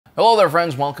Hello there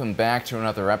friends, welcome back to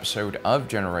another episode of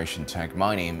Generation Tech.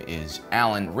 My name is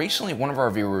Alan. Recently, one of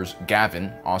our viewers,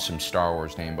 Gavin, awesome Star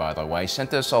Wars name by the way,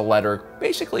 sent us a letter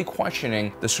basically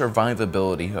questioning the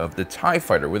survivability of the TIE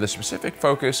Fighter with a specific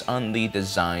focus on the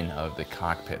design of the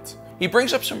cockpit. He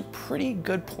brings up some pretty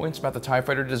good points about the TIE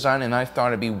Fighter design, and I thought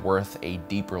it'd be worth a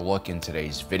deeper look in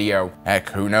today's video. Heck,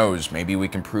 who knows, maybe we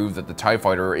can prove that the TIE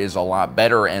Fighter is a lot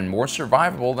better and more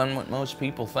survivable than what most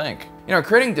people think. You know,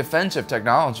 creating defensive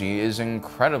technology is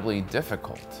incredibly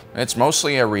difficult. It's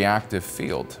mostly a reactive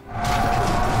field.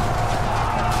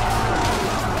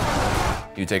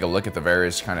 You take a look at the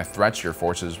various kind of threats your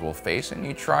forces will face, and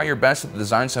you try your best to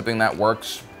design something that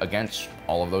works against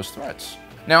all of those threats.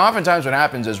 Now, oftentimes what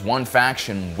happens is one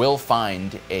faction will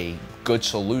find a good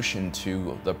solution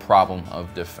to the problem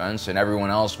of defense, and everyone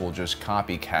else will just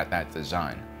copycat that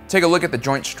design. Take a look at the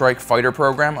Joint Strike Fighter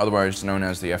program, otherwise known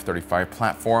as the F-35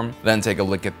 platform. Then take a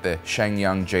look at the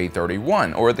Shenyang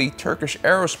J-31, or the Turkish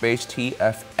Aerospace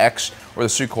TFX, or the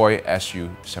Sukhoi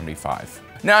Su-75.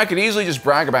 Now, I could easily just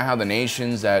brag about how the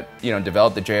nations that,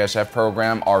 developed the JSF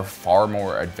program are far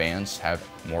more advanced, have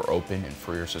more open and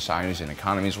freer societies and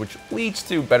economies, which leads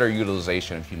to better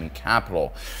utilization of human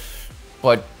capital.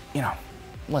 But,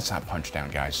 let's not punch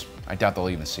down, guys. I doubt they'll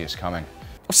even see us coming.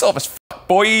 We'll still have us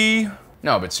boy.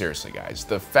 No, but seriously, guys,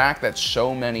 the fact that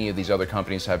so many of these other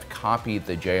companies have copied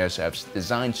the JSF's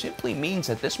design simply means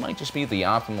that this might just be the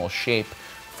optimal shape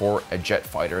for a jet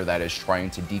fighter that is trying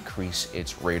to decrease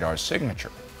its radar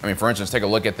signature. I mean, for instance, take a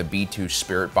look at the B-2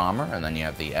 Spirit bomber, and then you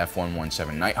have the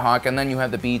F-117 Nighthawk, and then you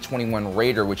have the B-21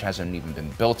 Raider, which hasn't even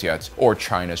been built yet, or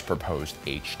China's proposed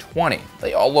H-20.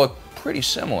 They all look pretty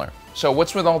similar. So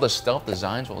what's with all the stealth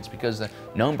designs? Well, it's because the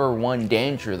 #1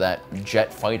 danger that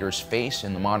jet fighters face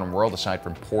in the modern world, aside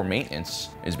from poor maintenance,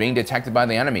 is being detected by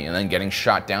the enemy and then getting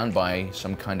shot down by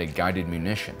some kind of guided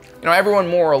munition. Everyone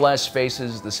more or less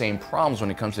faces the same problems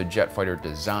when it comes to jet fighter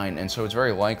design, and so it's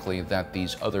very likely that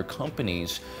these other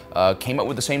companies came up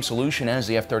with the same solution as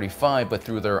the F-35, but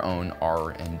through their own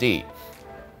R&D.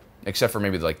 Except for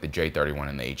maybe like the J-31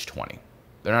 and the H-20.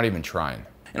 They're not even trying.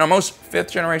 Most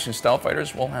 5th generation stealth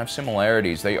fighters will have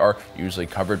similarities. They are usually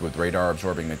covered with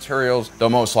radar-absorbing materials. They'll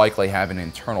most likely have an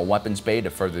internal weapons bay to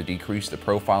further decrease the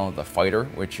profile of the fighter,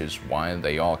 which is why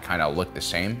they all kind of look the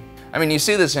same. I mean, you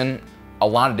see this in a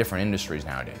lot of different industries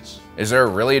nowadays. Is there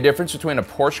really a difference between a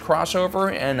Porsche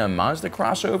crossover and a Mazda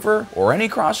crossover, or any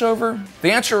crossover?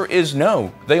 The answer is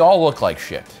no. They all look like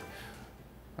shit.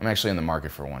 I'm actually in the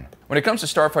market for one. When it comes to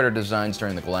starfighter designs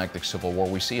during the Galactic Civil War,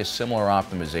 we see a similar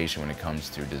optimization when it comes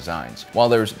to designs. While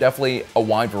there's definitely a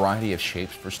wide variety of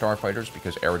shapes for starfighters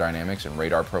because aerodynamics and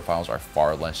radar profiles are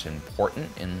far less important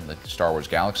in the Star Wars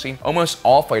galaxy, almost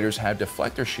all fighters have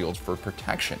deflector shields for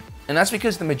protection. And that's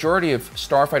because the majority of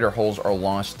starfighter hulls are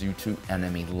lost due to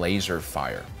enemy laser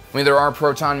fire. I mean, there are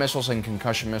proton missiles and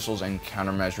concussion missiles and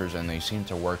countermeasures, and they seem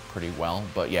to work pretty well.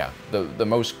 But yeah, the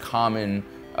most common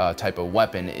type of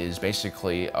weapon is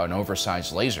basically an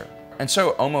oversized laser. And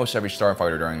so almost every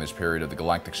starfighter during this period of the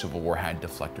Galactic Civil War had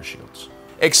deflector shields.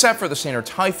 Except for the Sienar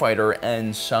TIE Fighter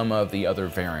and some of the other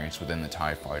variants within the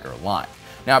TIE Fighter line.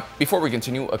 Now, before we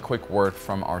continue, a quick word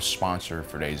from our sponsor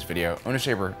for today's video,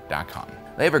 ownersaber.com.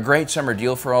 They have a great summer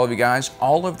deal for all of you guys.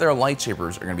 All of their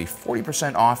lightsabers are going to be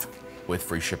 40% off with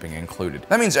free shipping included.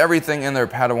 That means everything in their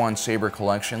Padawan Saber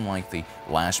collection, like the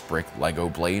Last Brick Lego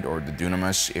Blade or the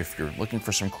Dunamis if you're looking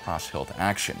for some cross-hilt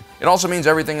action. It also means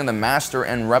everything in the Master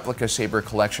and Replica Saber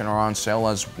collection are on sale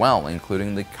as well,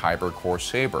 including the Kyber Core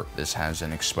Saber. This has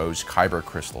an exposed Kyber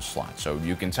crystal slot, so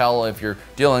you can tell if you're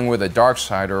dealing with a dark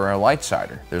sider or a light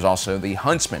sider. There's also the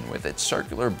Huntsman with its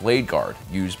circular blade guard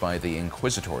used by the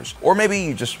Inquisitors. Or maybe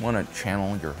you just want to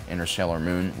channel your inner Sailor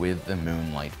Moon with the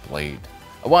Moonlight Blade.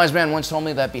 A wise man once told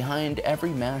me that behind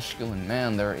every masculine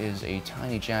man there is a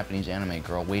tiny Japanese anime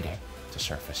girl waiting to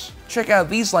surface. Check out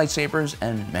these lightsabers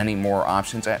and many more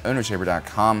options at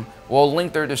ownersaber.com. We'll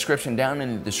link their description down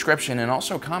in the description and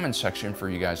also comment section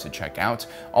for you guys to check out.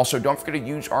 Also, don't forget to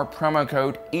use our promo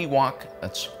code EWOK,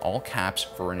 that's all caps,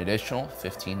 for an additional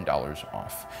 $15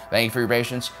 off. Thank you for your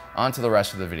patience. On to the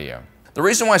rest of the video. The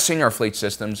reason why Sienar Fleet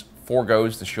Systems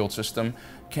forgoes the shield system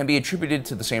can be attributed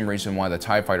to the same reason why the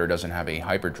TIE Fighter doesn't have a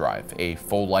hyperdrive, a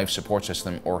full life support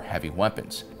system, or heavy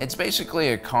weapons. It's basically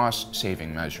a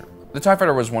cost-saving measure. The TIE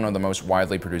Fighter was one of the most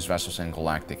widely produced vessels in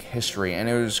galactic history, and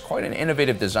it was quite an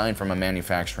innovative design from a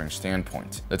manufacturing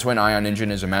standpoint. The twin-ion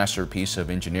engine is a masterpiece of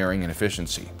engineering and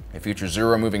efficiency. It features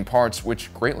 0 moving parts,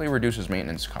 which greatly reduces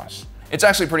maintenance costs. It's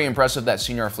actually pretty impressive that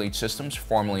Sienar Fleet Systems,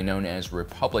 formerly known as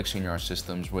Republic Sienar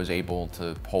Systems, was able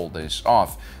to pull this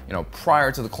off. You know,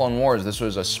 prior to the Clone Wars, this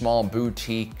was a small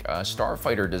boutique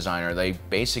starfighter designer. They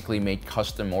basically made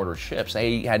custom order ships.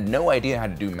 They had no idea how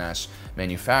to do mass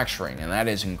manufacturing, and that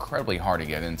is incredibly hard to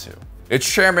get into. Its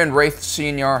chairman, Wraith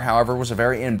Sienar, however, was a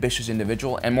very ambitious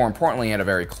individual, and more importantly, had a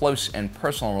very close and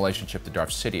personal relationship to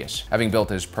Darth Sidious, having built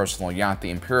his personal yacht, the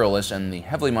Imperialist, and the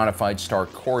heavily modified Star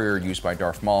Courier used by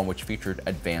Darth Maul, which featured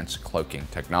advanced cloaking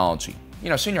technology. You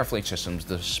know, Sienar Fleet Systems,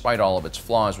 despite all of its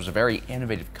flaws, was a very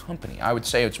innovative company. I would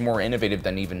say it's more innovative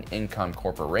than even Incom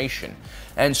Corporation.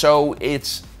 And so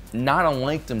it's not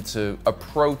unlike them to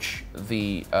approach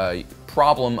the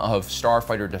problem of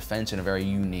starfighter defense in a very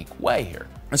unique way here.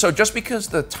 And so just because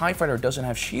the TIE fighter doesn't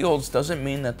have shields doesn't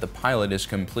mean that the pilot is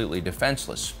completely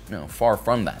defenseless. No, far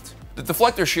from that. The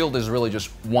deflector shield is really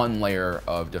just one layer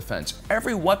of defense.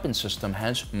 Every weapon system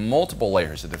has multiple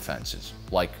layers of defenses,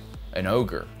 like an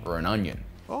ogre or an onion.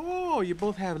 Oh, you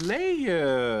both have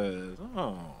layers.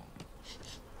 Oh.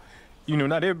 You know,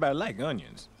 not everybody likes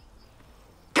onions.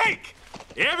 Cake!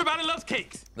 Everybody loves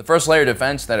cakes. The first layer of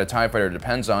defense that a TIE fighter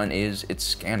depends on is its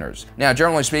scanners. Now,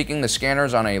 generally speaking, the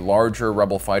scanners on a larger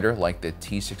Rebel fighter like the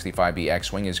T-65B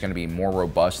X-Wing is going to be more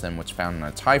robust than what's found in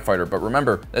a TIE fighter. But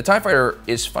remember, the TIE fighter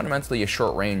is fundamentally a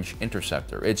short-range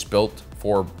interceptor. It's built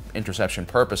for interception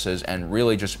purposes and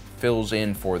really just fills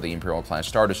in for the Imperial-class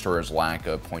Star Destroyer's lack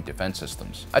of point defense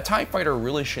systems. A TIE fighter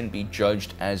really shouldn't be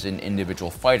judged as an individual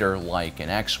fighter like an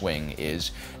X-Wing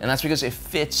is, and that's because it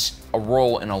fits a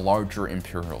role in a larger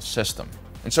Imperial system.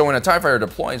 And so when a TIE fighter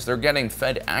deploys, they're getting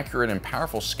fed accurate and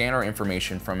powerful scanner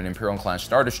information from an Imperial-class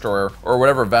Star Destroyer or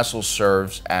whatever vessel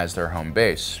serves as their home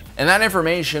base. And that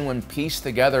information, when pieced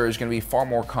together, is going to be far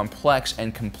more complex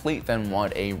and complete than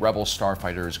what a Rebel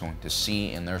starfighter is going to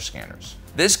see in their scanners.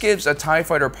 This gives a TIE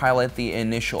fighter pilot the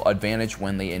initial advantage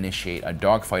when they initiate a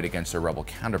dogfight against their Rebel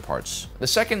counterparts. The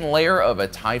second layer of a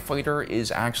TIE fighter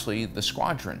is actually the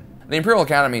squadron. The Imperial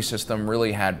Academy system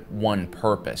really had one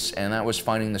purpose, and that was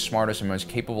finding the smartest and most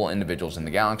capable individuals in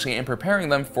the galaxy and preparing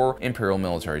them for Imperial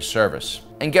military service.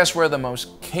 And guess where the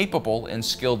most capable and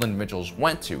skilled individuals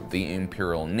went to? The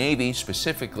Imperial Navy,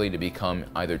 specifically to become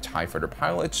either TIE fighter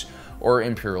pilots or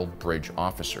Imperial bridge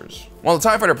officers. While the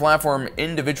TIE fighter platform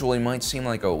individually might seem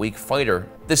like a weak fighter,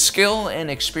 the skill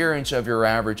and experience of your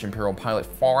average Imperial pilot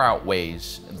far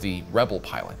outweighs the Rebel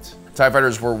pilot. TIE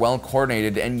fighters were well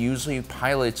coordinated, and usually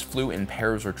pilots flew in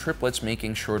pairs or triplets,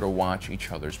 making sure to watch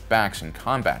each other's backs in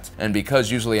combat. And because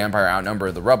usually Empire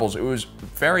outnumbered the Rebels, it was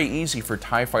very easy for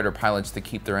TIE fighter pilots to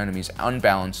keep their enemies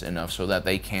unbalanced enough so that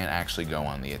they can't actually go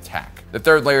on the attack. The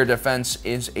third layer of defense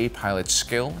is a pilot's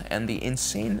skill and the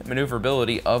insane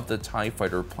maneuverability of the TIE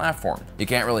fighter platform. You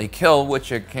can't really kill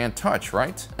what you can't touch,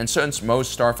 right? And since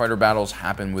most starfighter battles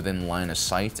happen within line of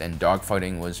sight and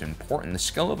dogfighting was important, the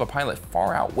skill of a pilot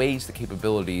far outweighs the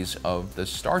capabilities of the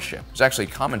starship. It's actually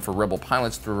common for Rebel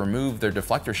pilots to remove their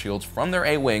deflector shields from their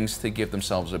A-wings to give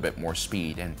themselves a bit more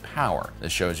speed and power.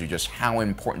 This shows you just how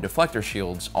important deflector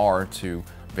shields are to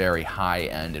very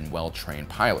high-end and well-trained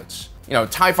pilots. You know,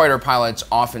 TIE fighter pilots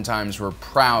oftentimes were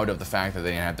proud of the fact that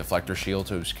they didn't have deflector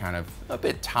shields. It was kind of a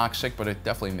bit toxic, but it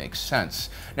definitely makes sense.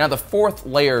 Now, the fourth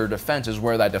layer of defense is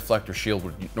where that deflector shield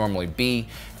would normally be,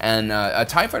 and a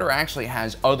TIE fighter actually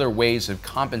has other ways of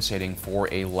compensating for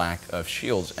a lack of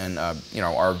shields. And, you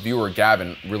know, our viewer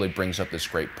Gavin really brings up this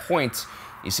great point.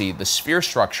 You see, the sphere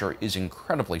structure is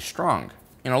incredibly strong.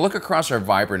 You know, look across our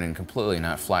vibrant and completely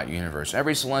not flat universe.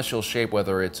 Every celestial shape,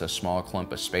 whether it's a small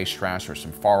clump of space trash or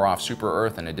some far-off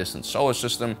super-Earth in a distant solar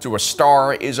system, to a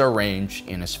star, is arranged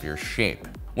in a sphere shape.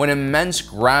 When immense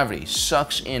gravity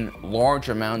sucks in large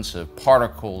amounts of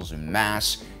particles and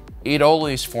mass, it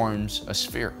always forms a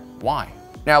sphere. Why?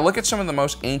 Now, look at some of the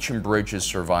most ancient bridges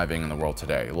surviving in the world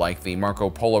today, like the Marco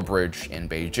Polo Bridge in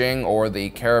Beijing or the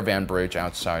Caravan Bridge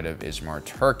outside of Izmir,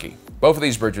 Turkey. Both of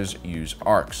these bridges use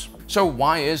arcs. So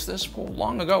why is this? Well,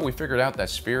 long ago we figured out that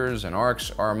spheres and arcs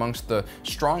are amongst the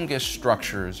strongest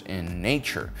structures in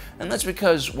nature. And that's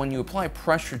because when you apply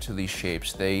pressure to these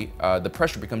shapes, the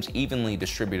pressure becomes evenly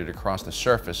distributed across the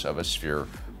surface of a sphere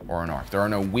or an arc. There are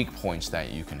no weak points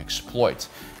that you can exploit.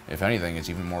 If anything, it's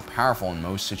even more powerful in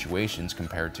most situations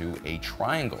compared to a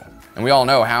triangle. And we all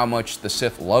know how much the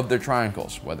Sith love their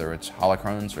triangles, whether it's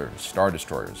holocrons or Star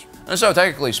Destroyers. And so,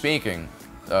 technically speaking,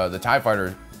 the TIE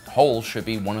fighter hull should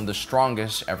be one of the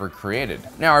strongest ever created.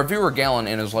 Now, our viewer Galen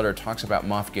in his letter talks about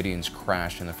Moff Gideon's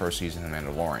crash in the first season of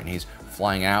Mandalorian. He's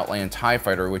flying an Outland TIE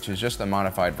fighter, which is just a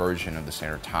modified version of the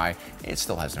standard TIE. It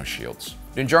still has no shields.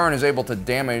 Din Djarin is able to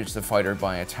damage the fighter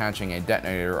by attaching a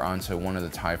detonator onto one of the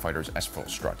TIE fighter's S-foil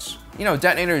struts. You know,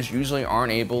 detonators usually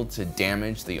aren't able to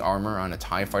damage the armor on a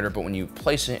TIE fighter, but when you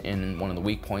place it in one of the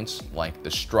weak points, like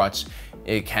the struts,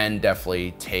 it can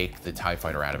definitely take the TIE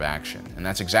fighter out of action. And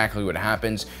that's exactly what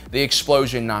happens. The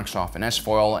explosion knocks off an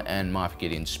S-foil and Moff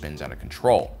Gideon spins out of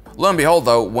control. Lo and behold,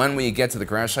 though, when we get to the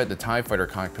crash site, the TIE fighter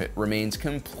cockpit remains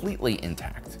completely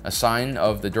intact, a sign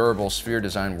of the durable sphere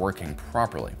design working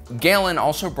properly. Galen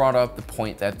also brought up the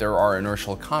point that there are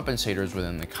inertial compensators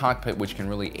within the cockpit which can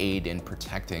really aid in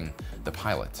protecting the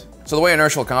pilot. So the way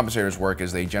inertial compensators work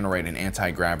is they generate an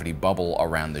anti-gravity bubble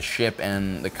around the ship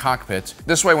and the cockpit.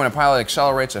 This way, when a pilot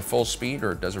accelerates at full speed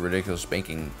or does a ridiculous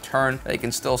banking turn, they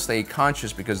can still stay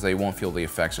conscious because they won't feel the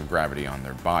effects of gravity on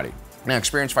their body. Now,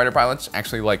 experienced fighter pilots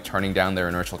actually like turning down their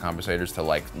inertial compensators to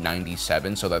like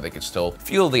 97 so that they could still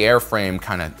feel the airframe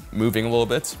kind of moving a little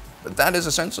bit. But that is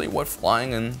essentially what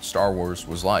flying in Star Wars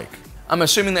was like. I'm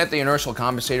assuming that the inertial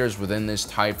compensators within this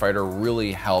TIE fighter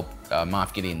really help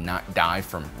Moff Gideon not die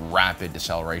from rapid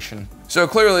deceleration. So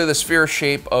clearly the sphere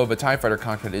shape of a TIE fighter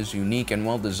cockpit is a unique and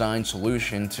well-designed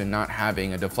solution to not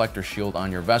having a deflector shield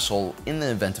on your vessel in the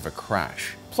event of a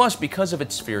crash. Plus, because of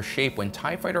its sphere shape, when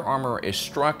TIE fighter armor is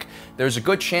struck, there's a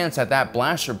good chance that that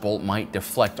blaster bolt might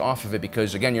deflect off of it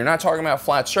because, again, you're not talking about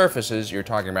flat surfaces, you're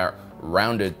talking about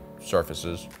rounded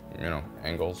surfaces, you know,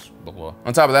 angles, blah, blah.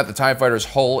 On top of that, the TIE fighter's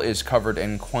hull is covered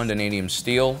in quandonadium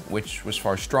steel, which was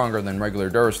far stronger than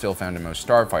regular durasteel found in most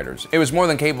starfighters. It was more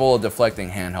than capable of deflecting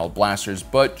handheld blasters,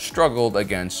 but struggled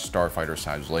against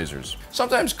starfighter-sized lasers.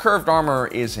 Sometimes curved armor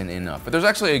isn't enough, but there's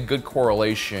actually a good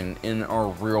correlation in our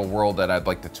real world that I'd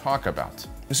like to talk about.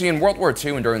 You see, in World War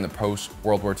II and during the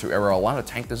post-World War II era, a lot of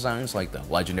tank designs like the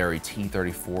legendary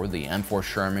T-34, the M4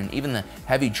 Sherman, even the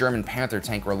heavy German Panther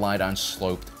tank relied on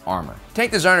sloped armor.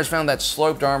 Tank designers found that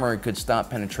sloped armor could stop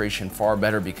penetration far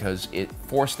better because it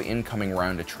forced the incoming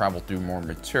round to travel through more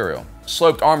material.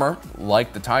 Sloped armor,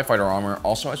 like the TIE fighter armor,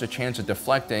 also has a chance of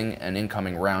deflecting an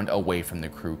incoming round away from the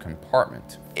crew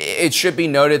compartment. It should be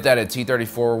noted that a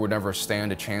T-34 would never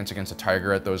stand a chance against a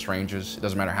Tiger at those ranges. It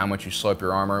doesn't matter how much you slope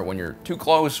your armor. When you're too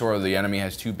close or the enemy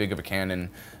has too big of a cannon,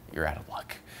 you're out of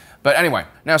luck. But anyway,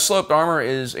 now sloped armor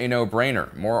is a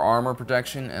no-brainer. More armor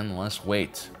protection and less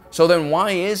weight. So then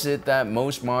why is it that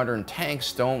most modern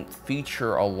tanks don't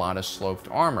feature a lot of sloped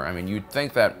armor? I mean, you'd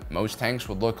think that most tanks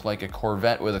would look like a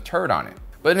Corvette with a turret on it.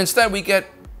 But instead we get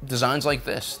designs like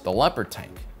this, the Leopard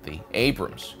tank, the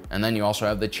Abrams, and then you also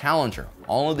have the Challenger.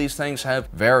 All of these things have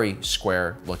very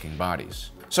square looking bodies.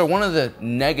 So one of the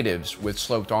negatives with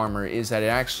sloped armor is that it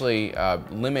actually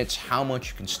limits how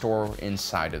much you can store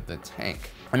inside of the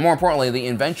tank. And more importantly, the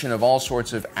invention of all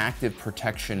sorts of active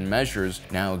protection measures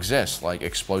now exists, like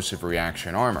explosive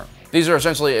reaction armor. These are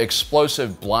essentially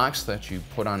explosive blocks that you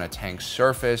put on a tank's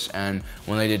surface, and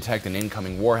when they detect an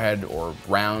incoming warhead or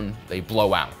round, they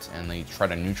blow out, and they try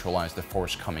to neutralize the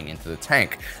force coming into the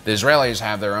tank. The Israelis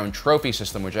have their own trophy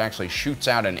system, which actually shoots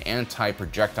out an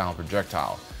anti-projectile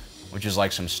projectile, which is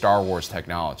like some Star Wars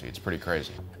technology. It's pretty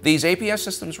crazy. These APS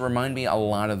systems remind me a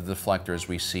lot of the deflectors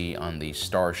we see on the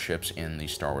starships in the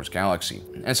Star Wars galaxy.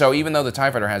 And so even though the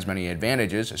TIE fighter has many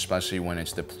advantages, especially when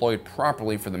it's deployed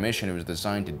properly for the mission it was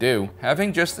designed to do,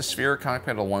 having just the sphere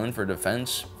cockpit alone for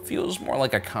defense feels more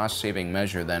like a cost-saving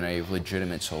measure than a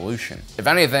legitimate solution. If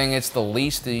anything, it's the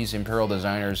least these Imperial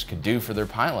designers could do for their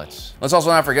pilots. Let's also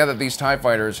not forget that these TIE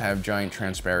fighters have giant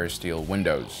transparent steel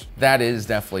windows. That is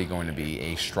definitely going to be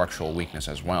a structural weakness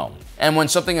as well. And when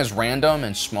something as random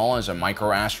and small as a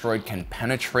microasteroid can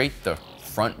penetrate the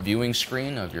front viewing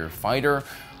screen of your fighter,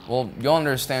 well, you'll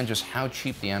understand just how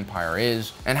cheap the Empire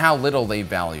is and how little they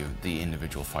value the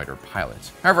individual fighter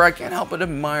pilots. However, I can't help but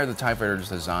admire the TIE fighter's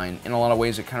design. In a lot of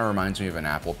ways, it kind of reminds me of an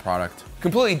Apple product.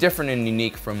 Completely different and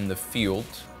unique from the field.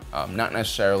 Not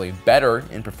necessarily better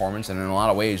in performance, and in a lot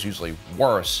of ways, usually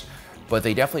worse, but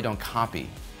they definitely don't copy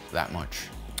that much.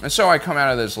 And so I come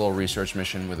out of this little research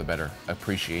mission with a better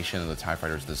appreciation of the TIE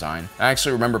fighter's design. I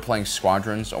actually remember playing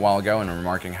Squadrons a while ago and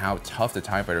remarking how tough the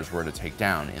TIE fighters were to take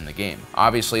down in the game.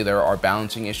 Obviously, there are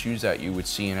balancing issues that you would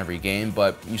see in every game,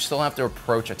 but you still have to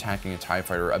approach attacking a TIE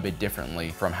fighter a bit differently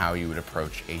from how you would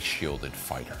approach a shielded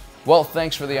fighter. Well,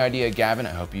 thanks for the idea, Gavin. I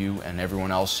hope you and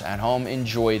everyone else at home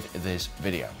enjoyed this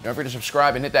video. Don't forget to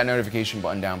subscribe and hit that notification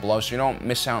button down below so you don't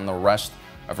miss out on the rest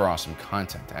of our awesome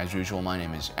content. As usual, my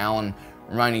name is Alan,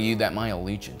 reminding you that my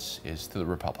allegiance is to the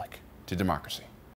Republic, to democracy.